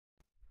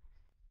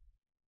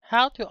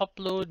How to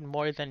upload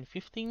more than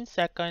 15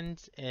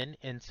 seconds in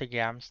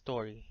Instagram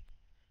story.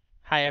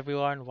 Hi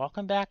everyone,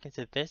 welcome back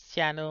into this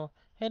channel,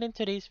 and in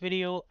today's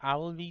video I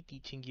will be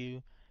teaching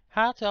you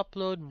how to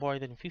upload more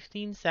than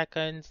 15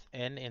 seconds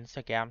in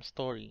Instagram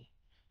story.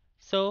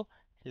 So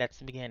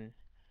let's begin.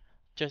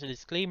 Just a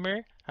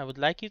disclaimer, I would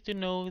like you to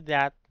know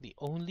that the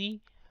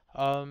only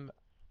um,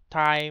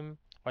 time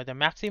or the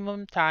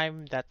maximum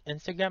time that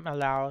Instagram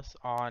allows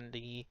on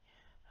the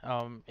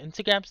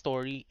Instagram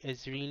story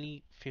is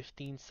really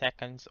 15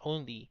 seconds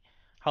only.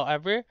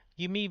 However,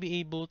 you may be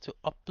able to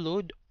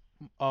upload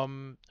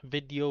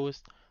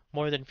videos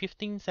more than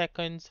 15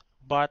 seconds,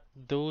 but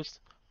those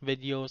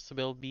videos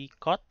will be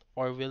cut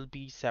or will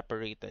be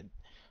separated.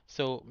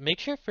 So make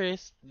sure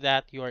first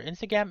that your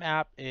Instagram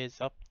app is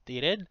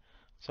updated.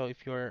 So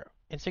if your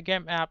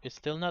Instagram app is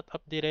still not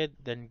updated,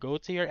 then go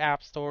to your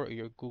App Store or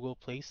your Google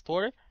Play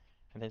Store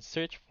and then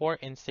search for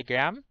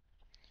Instagram,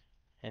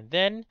 and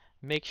then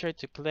make sure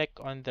to click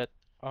on the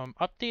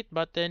update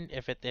button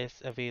if it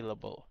is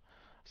available.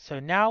 So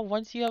now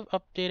once you have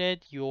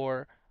updated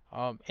your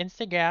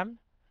Instagram,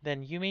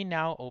 then you may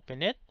now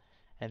open it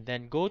and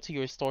then go to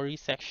your story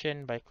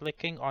section by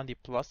clicking on the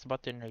plus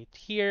button right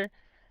here,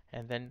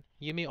 and then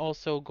you may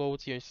also go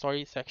to your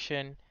story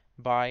section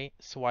by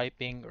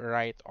swiping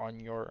right on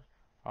your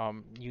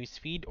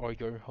newsfeed or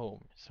your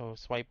home. So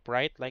swipe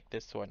right like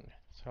this one,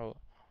 so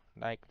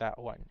like that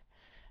one.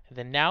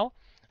 Then now,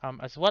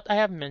 as what I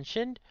have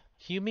mentioned,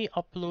 you may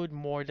upload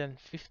more than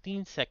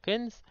 15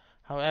 seconds.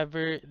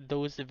 However,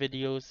 those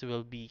videos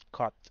will be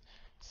cut.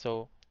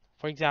 So,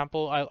 for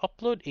example, I'll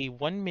upload a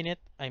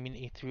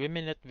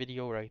 3-minute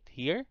video right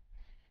here.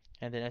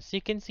 And then as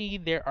you can see,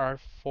 there are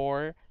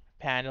 4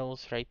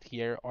 panels right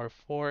here, or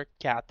 4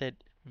 catted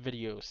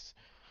videos.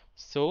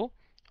 So,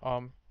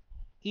 um,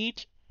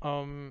 each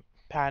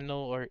panel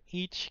or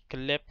each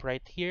clip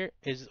right here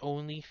is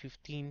only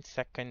 15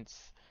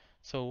 seconds.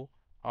 So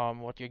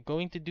what you're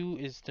going to do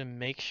is to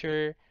make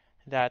sure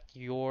that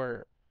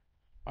your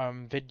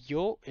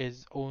video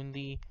is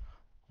only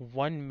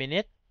 1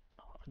 minute.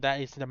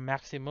 That is the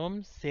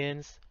maximum,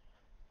 since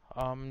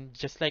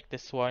just like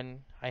this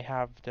one, I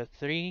have the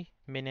 3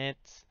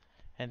 minutes,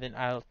 and then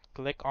I'll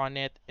click on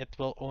it. It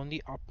will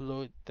only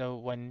upload the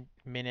 1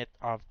 minute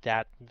of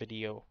that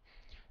video.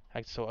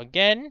 So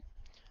again,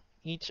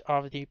 each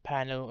of the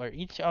panel or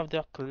each of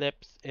the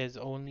clips is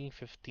only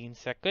 15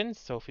 seconds.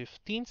 So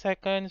 15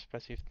 seconds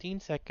plus 15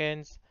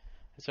 seconds,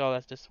 as well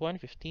as this one,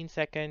 15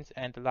 seconds,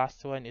 and the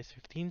last one is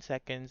 15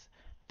 seconds.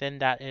 Then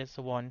that is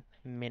 1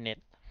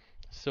 minute.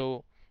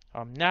 So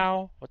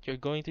now what you're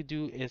going to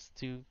do is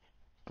to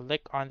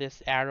click on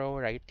this arrow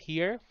right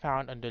here,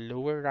 found on the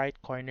lower right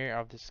corner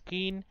of the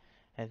screen,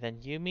 and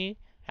then you may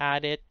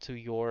add it to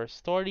your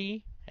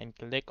story and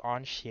click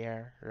on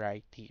share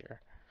right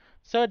here.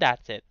 So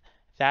that's it.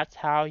 That's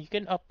how you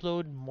can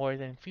upload more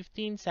than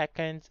 15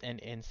 seconds in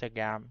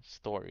Instagram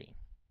story.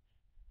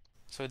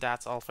 So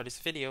that's all for this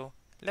video.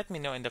 Let me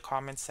know in the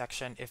comments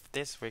section if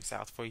this works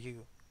out for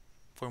you.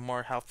 For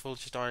more helpful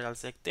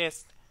tutorials like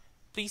this,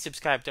 please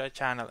subscribe to our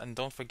channel and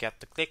don't forget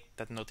to click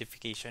that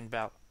notification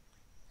bell.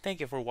 Thank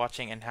you for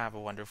watching and have a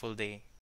wonderful day.